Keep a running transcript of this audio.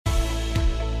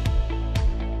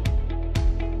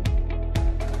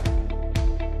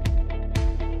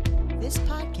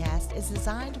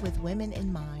designed with women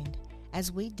in mind.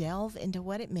 As we delve into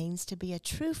what it means to be a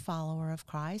true follower of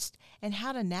Christ and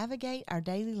how to navigate our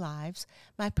daily lives,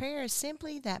 my prayer is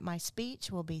simply that my speech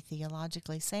will be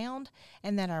theologically sound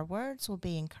and that our words will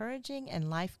be encouraging and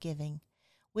life-giving.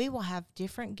 We will have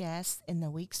different guests in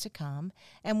the weeks to come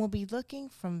and will be looking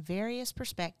from various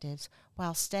perspectives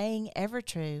while staying ever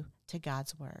true to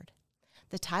God's Word.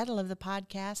 The title of the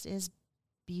podcast is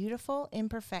Beautiful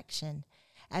Imperfection.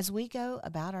 As we go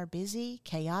about our busy,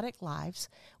 chaotic lives,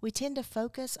 we tend to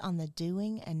focus on the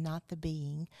doing and not the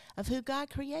being of who God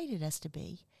created us to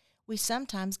be. We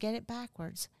sometimes get it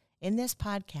backwards. In this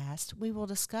podcast, we will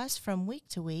discuss from week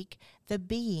to week the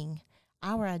being,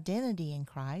 our identity in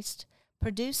Christ,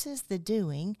 produces the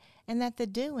doing, and that the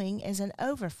doing is an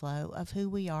overflow of who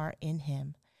we are in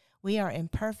Him. We are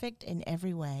imperfect in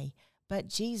every way, but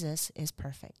Jesus is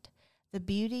perfect. The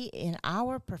beauty in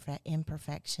our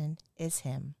imperfection is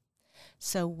Him.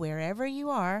 So wherever you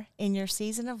are in your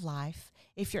season of life,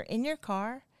 if you're in your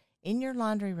car, in your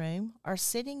laundry room, or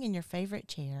sitting in your favorite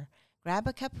chair, grab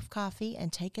a cup of coffee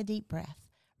and take a deep breath.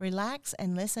 Relax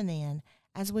and listen in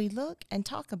as we look and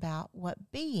talk about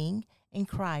what being in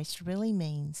Christ really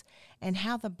means and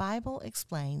how the Bible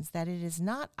explains that it is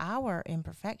not our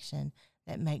imperfection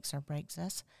that makes or breaks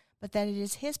us, but that it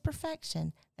is His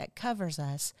perfection that covers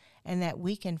us and that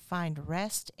we can find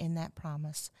rest in that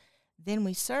promise. Then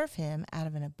we serve Him out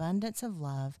of an abundance of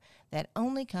love that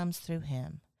only comes through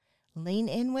Him. Lean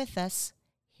in with us.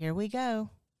 Here we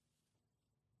go.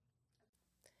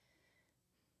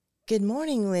 Good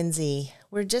morning, Lindsay.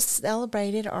 We're just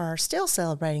celebrated or are still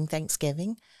celebrating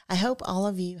Thanksgiving. I hope all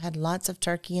of you had lots of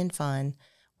turkey and fun.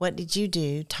 What did you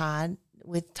do, Todd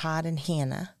and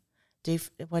Hannah?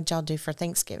 What'd y'all do for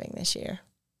Thanksgiving this year?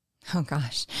 Oh,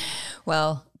 gosh.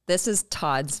 Well, this is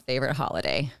Todd's favorite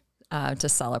holiday to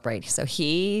celebrate. So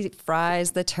he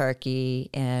fries the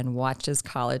turkey and watches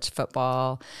college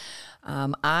football.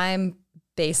 I'm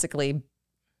basically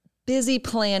busy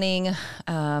planning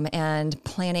and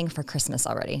planning for Christmas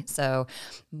already. So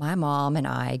my mom and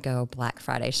I go Black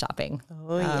Friday shopping.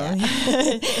 Oh, yeah.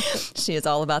 She is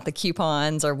all about the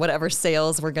coupons or whatever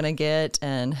sales we're going to get.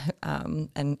 And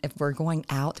if we're going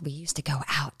out, we used to go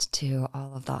out to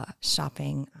all of the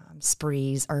shopping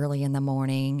sprees early in the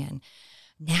morning. And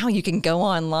now you can go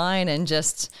online and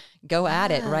just go at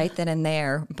it right then and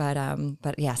there.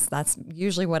 But yes, that's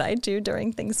usually what I do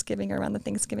during Thanksgiving, around the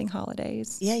Thanksgiving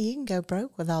holidays. Yeah, you can go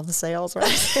broke with all the sales, right?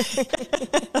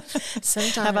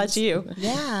 Sometimes. How about you?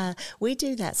 Yeah, we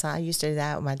do that. So I used to do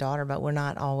that with my daughter, but we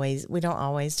don't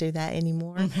always do that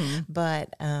anymore. Mm-hmm.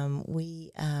 But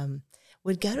we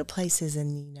would go to places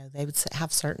and, they would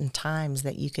have certain times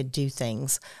that you could do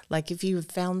things. Like if you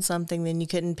found something, then you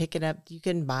couldn't pick it up. You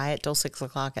couldn't buy it till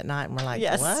 6:00 at night. And we're like,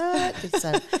 yes. What?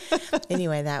 So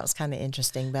anyway, that was kind of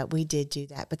interesting, but we did do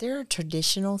that. But there are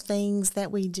traditional things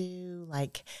that we do,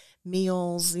 like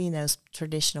meals,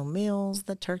 traditional meals,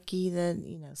 the turkey,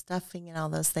 the, stuffing and all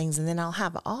those things. And then I'll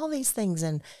have all these things.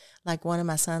 And like one of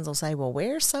my sons will say, well,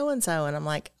 where's so-and-so? And I'm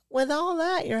like, with all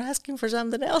that, you're asking for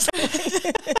something else.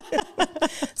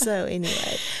 So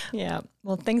anyway. Yeah.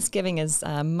 Well, Thanksgiving is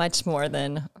much more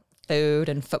than food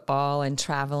and football and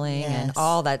traveling and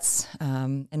all that's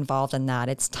involved in that.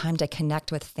 It's time to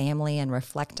connect with family and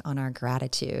reflect on our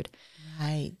gratitude.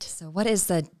 Right. So what is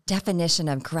the definition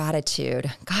of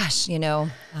gratitude? Gosh,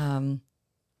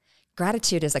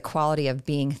 gratitude is a quality of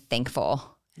being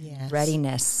thankful,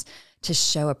 readiness to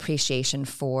show appreciation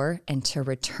for and to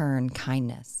return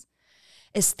kindness.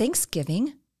 Is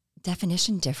Thanksgiving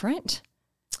definition different?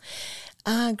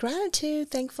 Gratitude,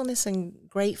 thankfulness, and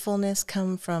gratefulness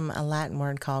come from a Latin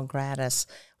word called gratus,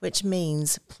 which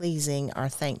means pleasing or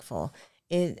thankful.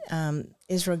 It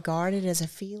is regarded as a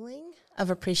feeling of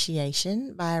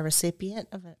appreciation by a recipient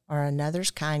or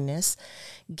another's kindness,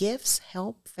 gifts,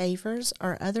 help, favors,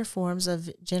 or other forms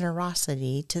of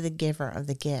generosity to the giver of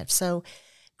the gift. So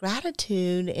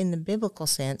gratitude in the biblical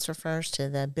sense refers to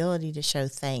the ability to show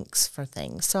thanks for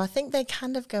things. So I think they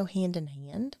kind of go hand in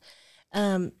hand.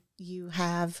 You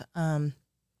have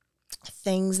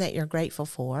things that you're grateful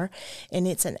for, and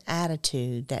it's an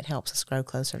attitude that helps us grow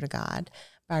closer to God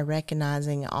by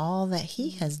recognizing all that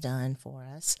He has done for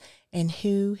us and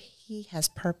who He has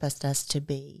purposed us to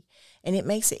be. And it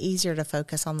makes it easier to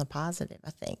focus on the positive, I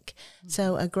think. Mm-hmm.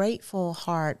 So a grateful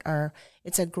heart,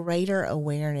 it's a greater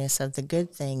awareness of the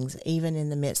good things, even in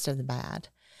the midst of the bad.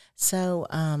 So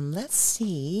let's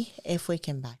see if we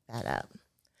can back that up.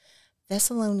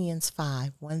 Thessalonians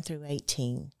 5, 1 through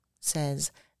 18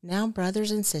 says, Now,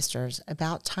 brothers and sisters,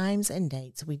 about times and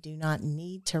dates we do not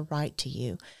need to write to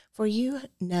you, For you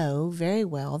know very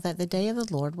well that the day of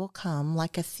the Lord will come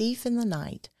like a thief in the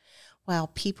night. While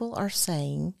people are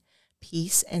saying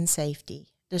peace and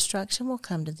safety, destruction will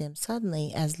come to them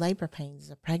suddenly as labor pains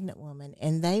a pregnant woman,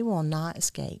 and they will not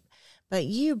escape. But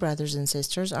you, brothers and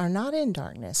sisters, are not in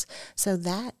darkness, so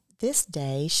that this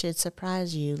day should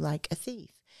surprise you like a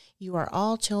thief. You are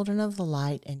all children of the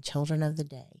light and children of the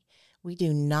day. We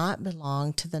do not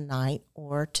belong to the night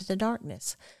or to the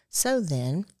darkness. So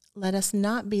then, let us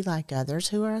not be like others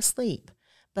who are asleep,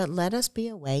 but let us be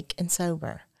awake and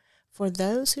sober. For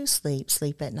those who sleep,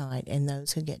 sleep at night, and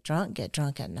those who get drunk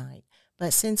at night.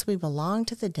 But since we belong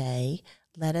to the day,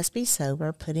 let us be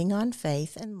sober, putting on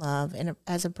faith and love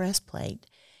as a breastplate,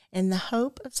 and the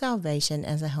hope of salvation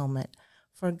as a helmet.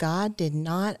 For God did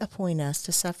not appoint us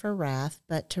to suffer wrath,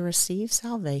 but to receive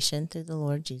salvation through the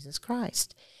Lord Jesus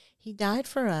Christ. He died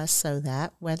for us so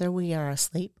that, whether we are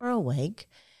asleep or awake,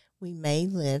 we may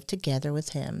live together with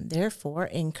him. Therefore,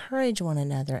 encourage one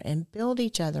another and build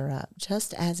each other up,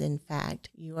 just as in fact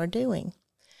you are doing.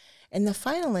 And the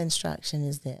final instruction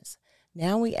is this.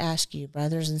 Now we ask you,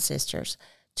 brothers and sisters,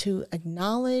 to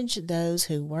acknowledge those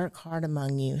who work hard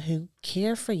among you, who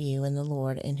care for you in the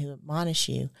Lord, and who admonish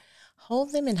you.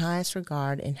 Hold them in highest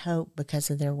regard and hope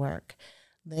because of their work.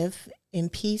 Live in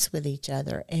peace with each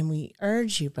other, and we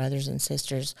urge you, brothers and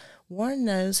sisters, warn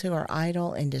those who are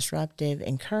idle and disruptive,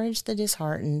 encourage the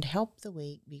disheartened, help the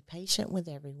weak, be patient with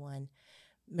everyone.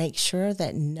 Make sure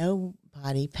that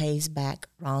nobody pays back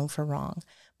wrong for wrong,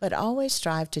 but always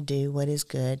strive to do what is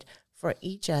good for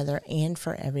each other and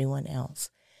for everyone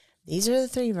else. These are the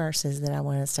 3 verses that I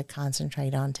want us to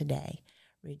concentrate on today.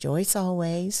 Rejoice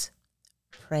always,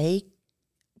 pray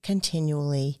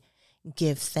continually,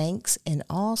 give thanks in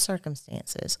all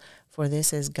circumstances, for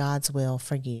this is God's will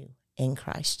for you in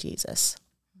Christ Jesus.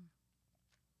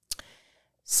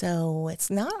 So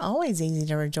it's not always easy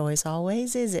to rejoice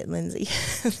always, is it, Lindsay?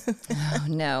 Oh,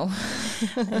 no.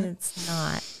 It's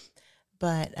not.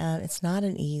 But it's not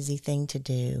an easy thing to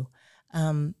do.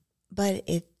 But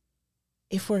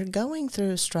if we're going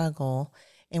through a struggle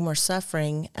and we're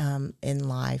suffering in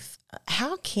life,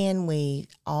 how can we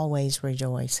always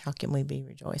rejoice? How can we be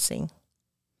rejoicing?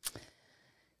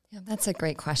 Yeah, that's a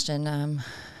great question.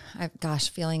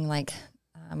 Feeling like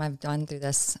I've gone through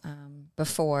this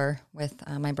before with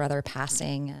my brother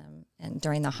passing and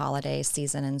during the holiday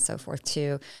season and so forth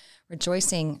too.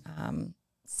 Rejoicing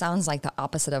sounds like the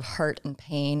opposite of hurt and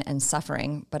pain and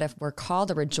suffering. But if we're called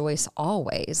to rejoice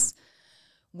always,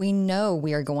 we know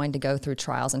we are going to go through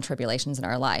trials and tribulations in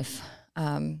our life.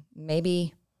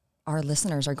 Maybe our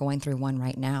listeners are going through one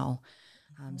right now,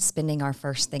 spending our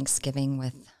first Thanksgiving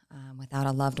without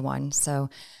a loved one. So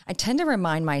I tend to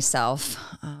remind myself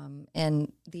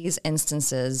in these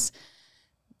instances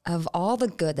of all the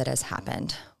good that has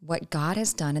happened, what God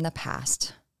has done in the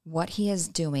past, what he is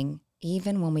doing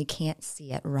even when we can't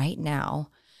see it right now,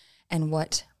 and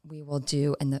what we will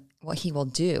do what he will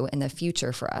do in the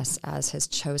future for us as his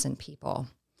chosen people.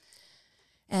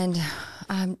 And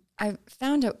I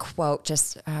found a quote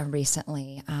just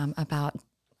recently about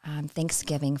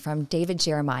Thanksgiving from David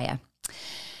Jeremiah.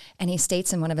 And he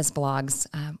states in one of his blogs,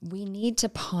 we need to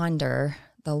ponder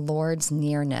the Lord's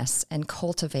nearness and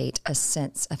cultivate a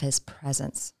sense of his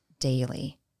presence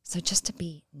daily. So just to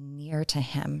be near to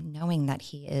him, knowing that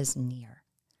he is near.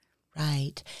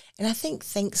 Right. And I think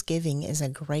Thanksgiving is a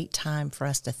great time for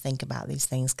us to think about these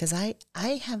things, because I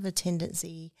have a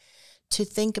tendency to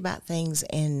think about things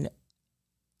and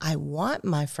I want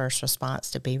my first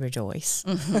response to be rejoice.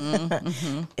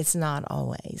 It's not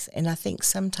always. And I think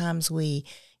sometimes we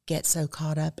get so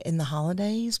caught up in the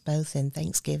holidays, both in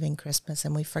Thanksgiving, Christmas,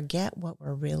 and we forget what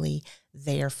we're really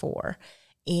there for.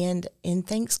 And in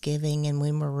Thanksgiving, and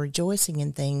when we're rejoicing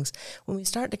in things, when we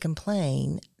start to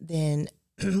complain, then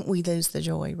we lose the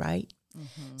joy, right?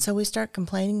 So we start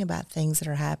complaining about things that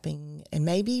are happening, and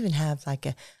maybe even have like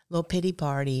a little pity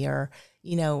party, or,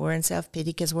 you know, we're in self-pity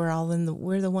because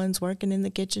we're the ones working in the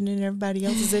kitchen and everybody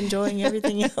else is enjoying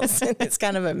everything else. And it's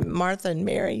kind of a Martha and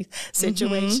Mary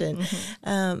situation.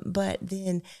 But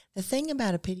then the thing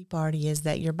about a pity party is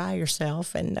that you're by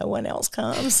yourself and no one else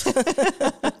comes.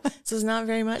 So it's not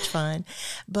very much fun.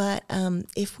 But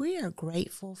if we are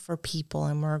grateful for people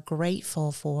and we're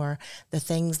grateful for the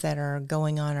things that are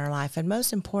going on in our life, and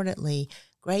most importantly,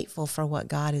 grateful for what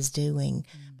God is doing,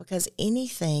 because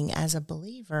anything as a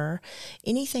believer,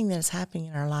 anything that is happening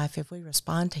in our life, if we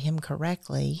respond to him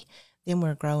correctly, then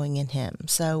we're growing in him.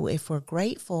 So if we're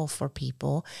grateful for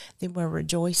people, then we're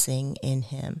rejoicing in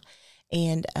him.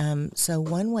 And so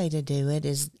one way to do it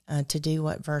is to do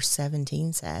what verse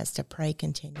 17 says, to pray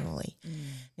continually.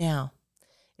 Now,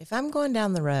 if I'm going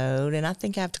down the road and I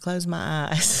think I have to close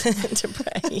my eyes to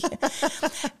pray,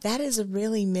 that is a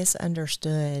really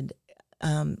misunderstood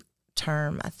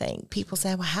term, I think. People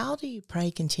say, well, how do you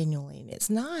pray continually? And it's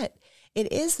not,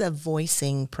 it is the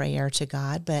voicing prayer to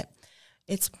God, but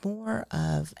it's more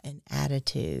of an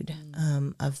attitude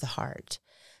of the heart.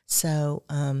 So,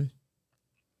 and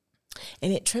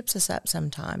it trips us up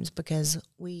sometimes because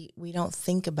we don't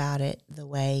think about it the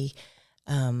way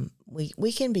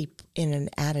we can be in an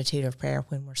attitude of prayer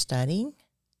when we're studying.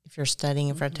 If you're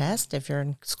studying for a test, if you're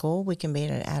in school, we can be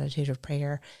in an attitude of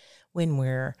prayer when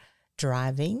we're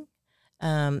driving.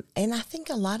 And I think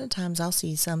a lot of times I'll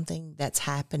see something that's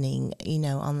happening,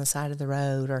 on the side of the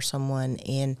road or someone,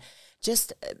 and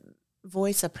just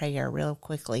voice a prayer real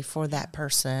quickly for that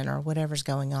person or whatever's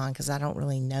going on, because I don't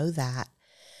really know that.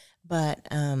 But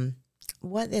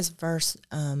what this verse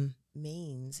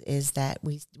means is that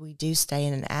we do stay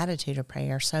in an attitude of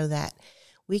prayer so that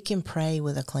we can pray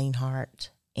with a clean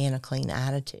heart and a clean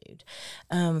attitude.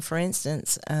 For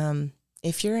instance,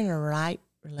 if you're in a right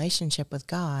relationship with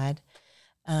God,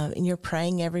 and you're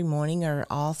praying every morning or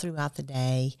all throughout the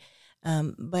day,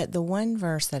 but the one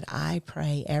verse that I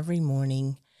pray every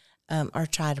morning, or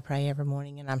try to pray every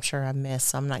morning, and I'm sure I miss,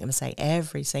 so I'm not going to say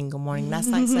every single morning. That's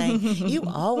like saying you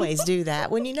always do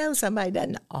that. When somebody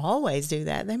doesn't always do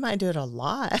that, they might do it a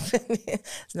lot.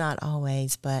 It's not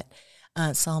always, but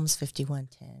Psalms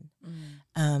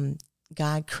 51:10.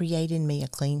 God, create in me a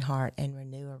clean heart and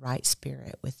renew a right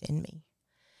spirit within me.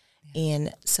 Yeah.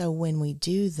 And so when we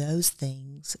do those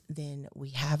things, then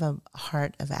we have a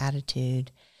heart of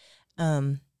attitude,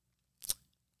 of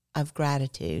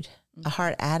gratitude. A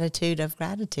heart attitude of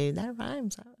gratitude. That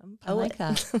rhymes. I'm a poet. I like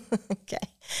that. Okay.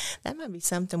 That might be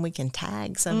something we can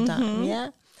tag sometime.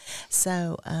 Yeah.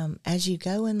 So as you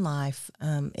go in life,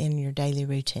 in your daily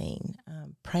routine,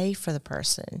 pray for the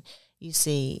person you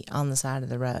see on the side of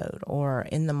the road or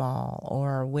in the mall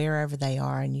or wherever they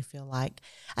are, and you feel like,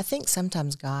 I think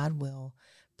sometimes God will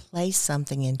place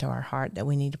something into our heart that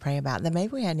we need to pray about that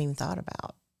maybe we hadn't even thought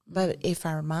about. But if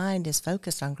our mind is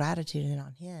focused on gratitude and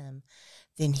on Him,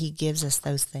 then He gives us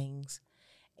those things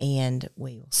and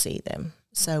we will see them.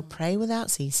 So pray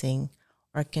without ceasing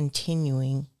or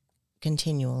continually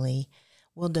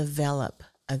will develop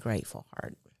a grateful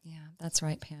heart. Yeah, that's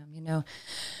right, Pam.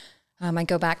 I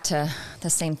go back to the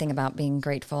same thing about being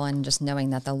grateful and just knowing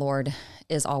that the Lord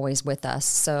is always with us.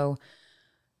 So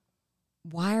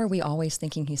why are we always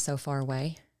thinking He's so far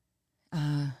away?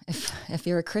 If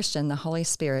you're a Christian, the Holy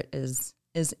Spirit is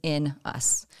in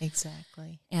us.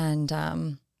 Exactly. And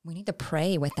we need to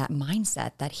pray with that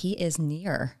mindset that He is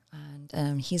near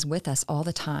and He's with us all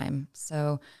the time.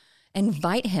 So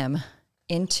invite Him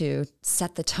in to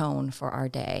set the tone for our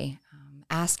day.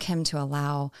 Ask Him to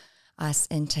allow us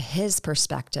into His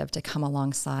perspective to come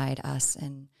alongside us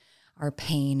in our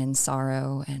pain and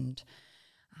sorrow and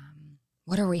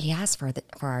whatever He has for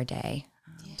our day,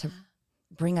 to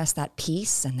bring us that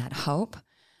peace and that hope,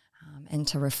 and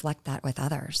to reflect that with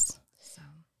others. So.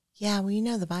 Yeah,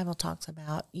 well, the Bible talks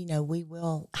about, we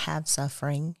will have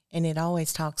suffering, and it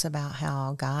always talks about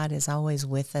how God is always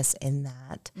with us in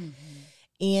that. Mm-hmm.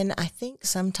 And I think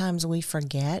sometimes we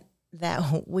forget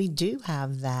that we do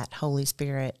have that Holy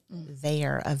Spirit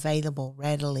there, available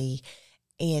readily,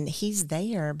 and He's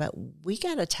there, but we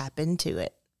got to tap into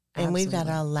it. And Absolutely. We've got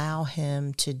to allow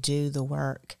Him to do the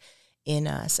work in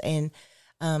us. And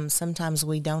sometimes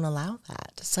we don't allow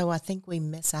that. So I think we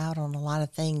miss out on a lot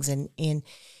of things. And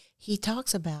He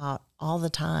talks about all the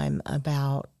time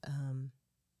about,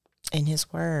 in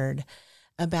His Word,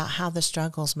 about how the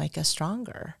struggles make us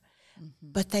stronger.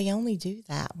 Mm-hmm. But they only do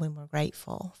that when we're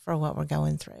grateful for what we're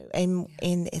going through. And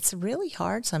it's really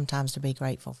hard sometimes to be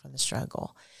grateful for the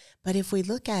struggle. But if we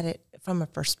look at it from a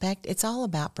perspective, it's all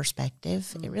about perspective.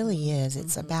 Mm-hmm. It really is.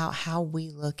 It's about how we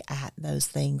look at those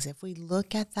things. If we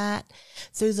look at that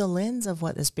through the lens of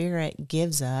what the Spirit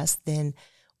gives us, then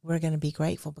we're going to be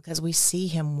grateful because we see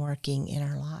Him working in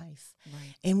our life.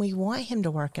 Right. And we want Him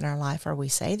to work in our life, or we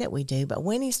say that we do. But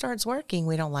when He starts working,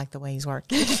 we don't like the way He's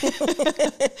working.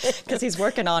 Because He's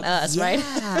working on us, right?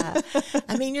 Yeah.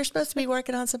 I mean, you're supposed to be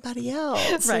working on somebody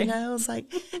else. Right. It's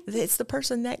like, it's the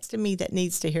person next to me that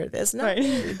needs to hear this. Not right.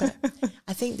 me. But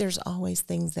I think there's always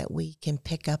things that we can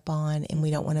pick up on, and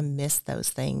we don't want to miss those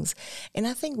things. And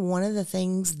I think one of the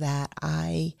things that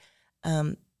I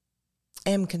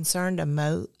am concerned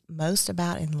most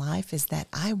about in life is that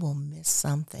I will miss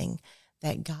something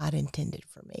that God intended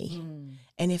for me. Mm.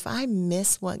 And if I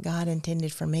miss what God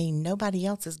intended for me, nobody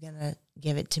else is going to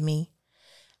give it to me.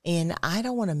 And I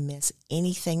don't want to miss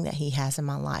anything that He has in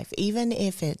my life, even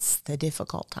if it's the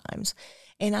difficult times.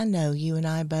 And I know you and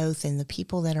I both, and the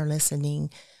people that are listening,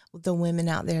 the women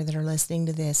out there that are listening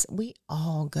to this, we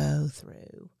all go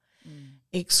through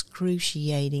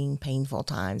excruciating, painful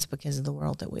times because of the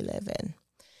world that we live in.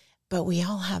 But we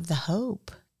all have the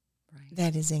hope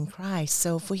that is in Christ.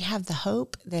 So if we have the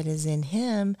hope that is in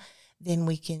him, then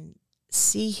we can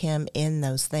see him in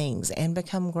those things and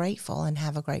become grateful and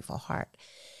have a grateful heart.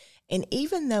 And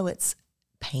even though it's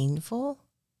painful,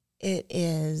 it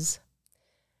is,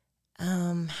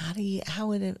 how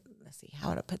would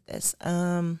I put this?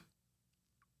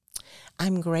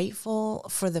 I'm grateful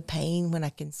for the pain when I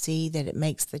can see that it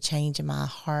makes the change in my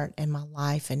heart and my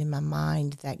life and in my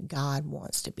mind that God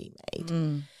wants to be made.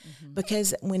 Mm-hmm.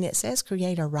 Because when it says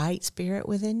create a right spirit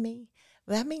within me,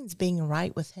 well, that means being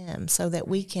right with him so that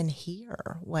we can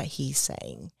hear what he's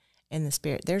saying in the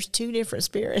spirit. There's two different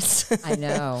spirits. I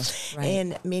know. Right.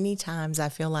 And many times I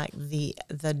feel like the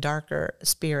darker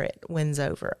spirit wins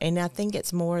over. And I think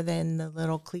it's more than the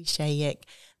little cliche,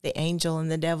 the angel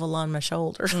and the devil on my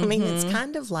shoulder. Mm-hmm. I mean, it's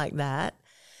kind of like that.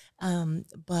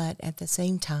 But at the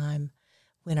same time,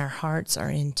 when our hearts are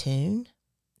in tune,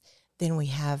 then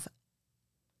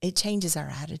it changes our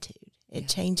attitude. It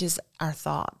changes our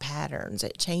thought patterns.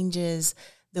 It changes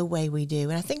the way we do.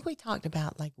 And I think we talked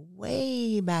about like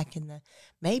way back in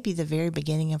maybe the very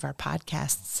beginning of our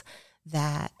podcasts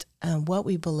that what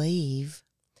we believe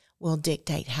will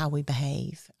dictate how we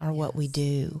behave or what we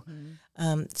do.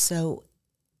 Mm-hmm. So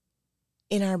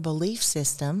in our belief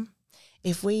system,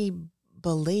 if we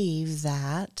believe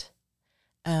that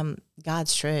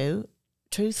God's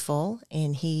truthful,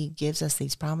 and he gives us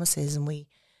these promises, and we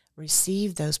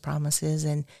receive those promises,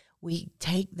 and we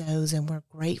take those and we're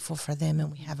grateful for them,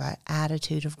 and we have an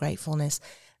attitude of gratefulness,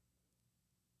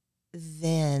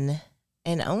 then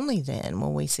and only then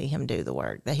will we see him do the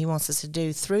work that he wants us to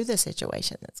do through the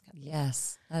situation that's coming.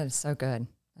 Yes, that is so good.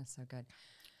 That's so good.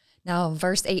 Now,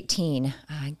 verse 18,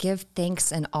 give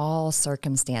thanks in all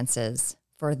circumstances,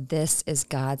 for this is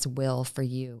God's will for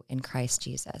you in Christ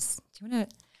Jesus. Do you want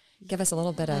to give us a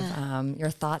little bit of your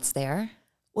thoughts there?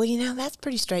 Well, that's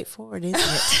pretty straightforward, isn't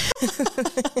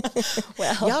it?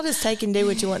 Well, y'all just take and do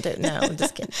what you want to. No, I'm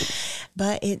just kidding.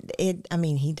 But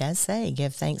he does say,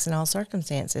 give thanks in all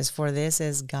circumstances, for this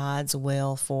is God's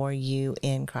will for you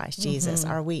in Christ Jesus.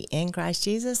 Are we in Christ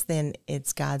Jesus? Then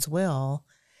it's God's will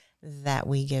that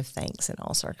we give thanks in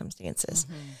all circumstances.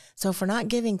 Mm-hmm. So if we're not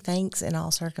giving thanks in all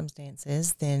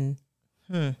circumstances, then,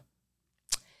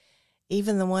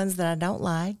 even the ones that I don't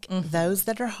like, those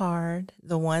that are hard,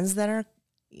 the ones that are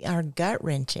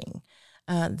gut-wrenching,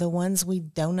 the ones we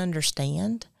don't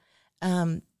understand,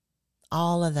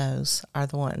 all of those are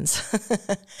the ones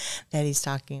that he's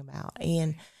talking about.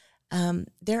 And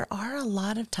there are a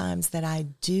lot of times that I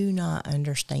do not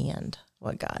understand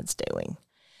what God's doing.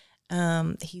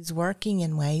 He's working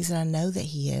in ways, and I know that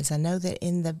he is. I know that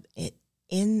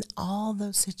in all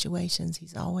those situations,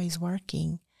 he's always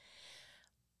working.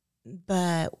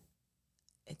 But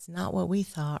it's not what we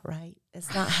thought, right?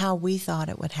 It's not how we thought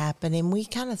it would happen. And we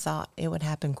kind of thought it would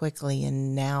happen quickly,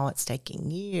 and now it's taking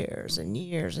years and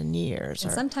years and years.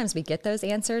 And sometimes we get those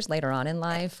answers later on in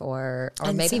life, or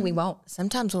maybe we won't.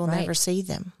 Sometimes we'll never see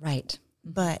them. Right.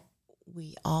 But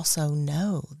we also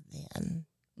know then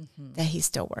that he's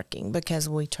still working because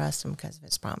we trust him because of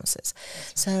his promises.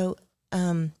 Right. So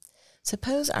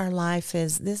suppose our life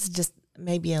this is just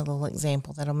maybe a little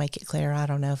example that'll make it clear. I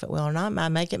don't know if it will or not. Might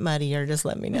make it muddier. Just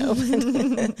let me know.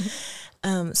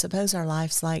 Suppose our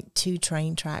life's like two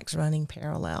train tracks running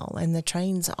parallel, and the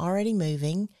train's already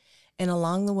moving, and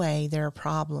along the way there are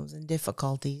problems and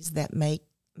difficulties that make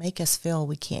us feel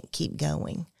we can't keep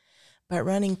going. But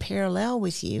running parallel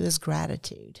with you is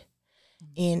gratitude.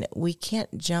 And we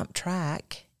can't jump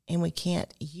track, and we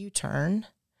can't U-turn,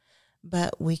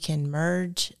 but we can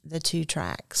merge the two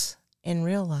tracks and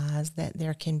realize that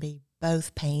there can be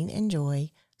both pain and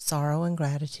joy, sorrow and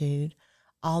gratitude,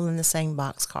 all in the same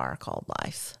boxcar called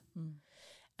life.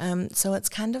 So it's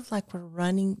kind of like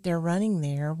they're running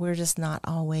there. We're just not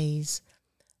always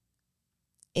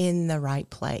in the right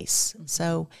place.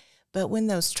 So, but when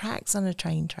those tracks on a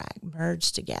train track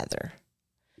merge together,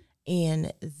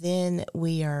 and then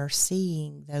we are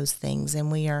seeing those things,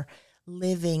 and we are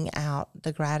living out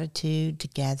the gratitude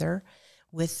together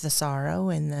with the sorrow,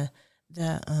 and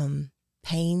the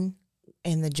pain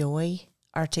and the joy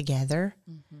are together.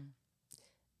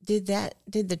 Did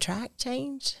the track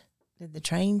change? Did the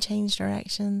train change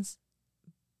directions?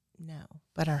 No,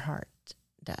 but our heart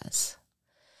does.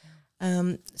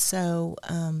 So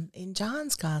in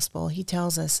John's gospel, he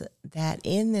tells us that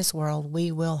in this world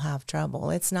we will have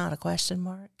trouble. It's not a question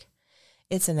mark.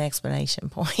 It's an explanation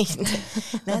point.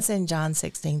 That's in John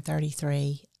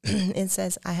 16:33. It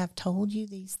says, I have told you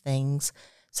these things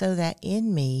so that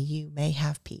in me you may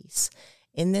have peace.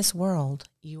 In this world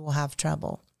you will have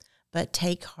trouble, but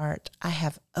take heart, I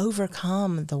have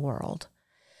overcome the world.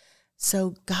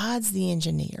 So God's the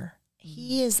engineer.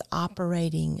 He is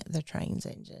operating the train's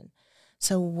engine.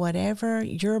 So whatever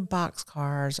your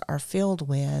boxcars are filled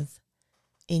with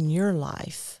in your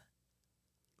life,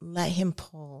 let him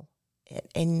pull it.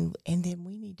 And then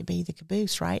we need to be the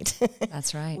caboose, right?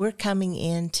 That's right. We're coming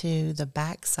into the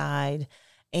backside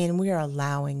and we're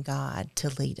allowing God to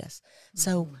lead us.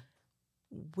 So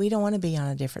we don't want to be on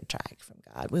a different track from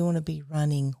God. We want to be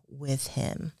running with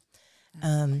him.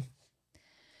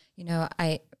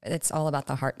 It's all about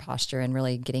the heart posture and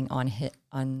really getting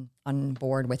on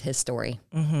board with his story.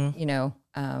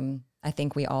 Mm-hmm. I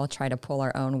think we all try to pull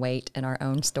our own weight in our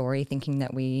own story, thinking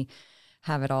that we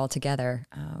have it all together.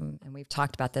 And we've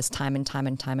talked about this time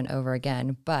and over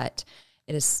again, but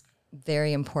it is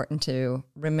very important to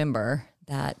remember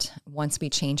that once we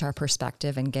change our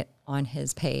perspective and get on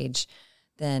his page,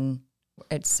 then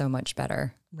it's so much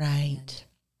better. Right.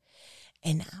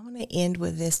 And I want to end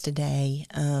with this today.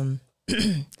 And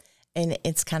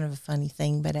it's kind of a funny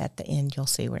thing, but at the end, you'll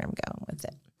see where I'm going with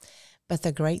it. But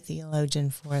the great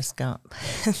theologian Forrest Gump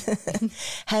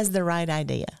has the right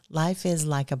idea. Life is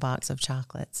like a box of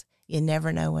chocolates. You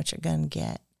never know what you're going to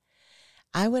get.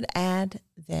 I would add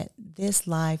that this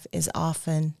life is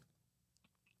often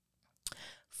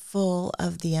full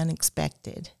of the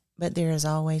unexpected, but there is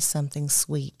always something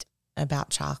sweet about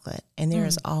chocolate, and there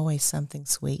is always something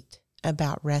sweet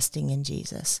about resting in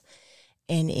Jesus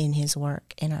and in his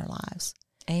work in our lives.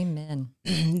 Amen.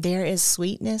 There is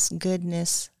sweetness,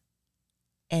 goodness,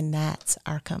 and that's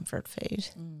our comfort food.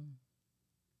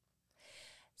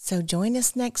 So join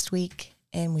us next week,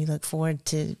 and we look forward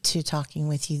to talking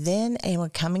with you then. And we're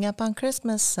coming up on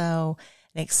Christmas, so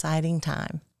an exciting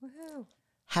time. Woo-hoo.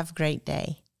 Have a great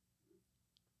day.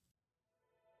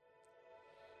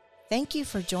 Thank you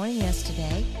for joining us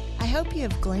today. I hope you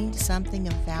have gleaned something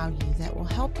of value that will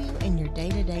help you in your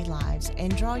day-to-day lives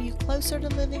and draw you closer to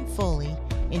living fully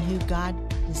in who God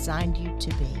designed you to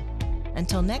be.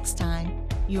 Until next time,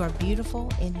 you are beautiful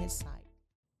in his sight.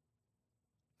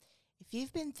 If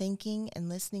you've been thinking and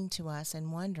listening to us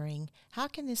and wondering, how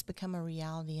can this become a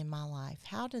reality in my life?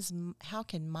 How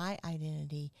can my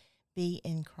identity be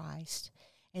in Christ?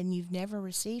 And you've never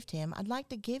received him, I'd like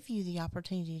to give you the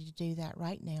opportunity to do that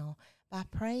right now by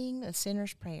praying the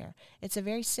sinner's prayer. It's a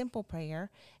very simple prayer,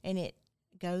 and it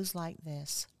goes like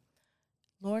this.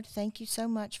 Lord, thank you so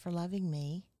much for loving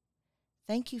me.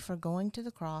 Thank you for going to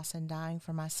the cross and dying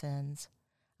for my sins.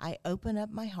 I open up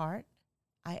my heart.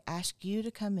 I ask you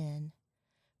to come in.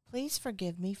 Please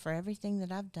forgive me for everything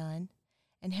that I've done,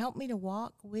 and help me to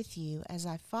walk with you as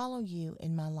I follow you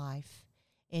in my life.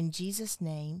 In Jesus'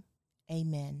 name,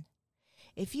 amen.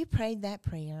 If you prayed that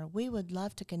prayer, we would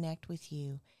love to connect with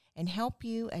you and help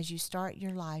you as you start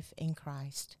your life in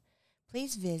Christ.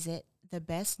 Please visit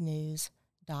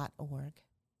thebestnews.org.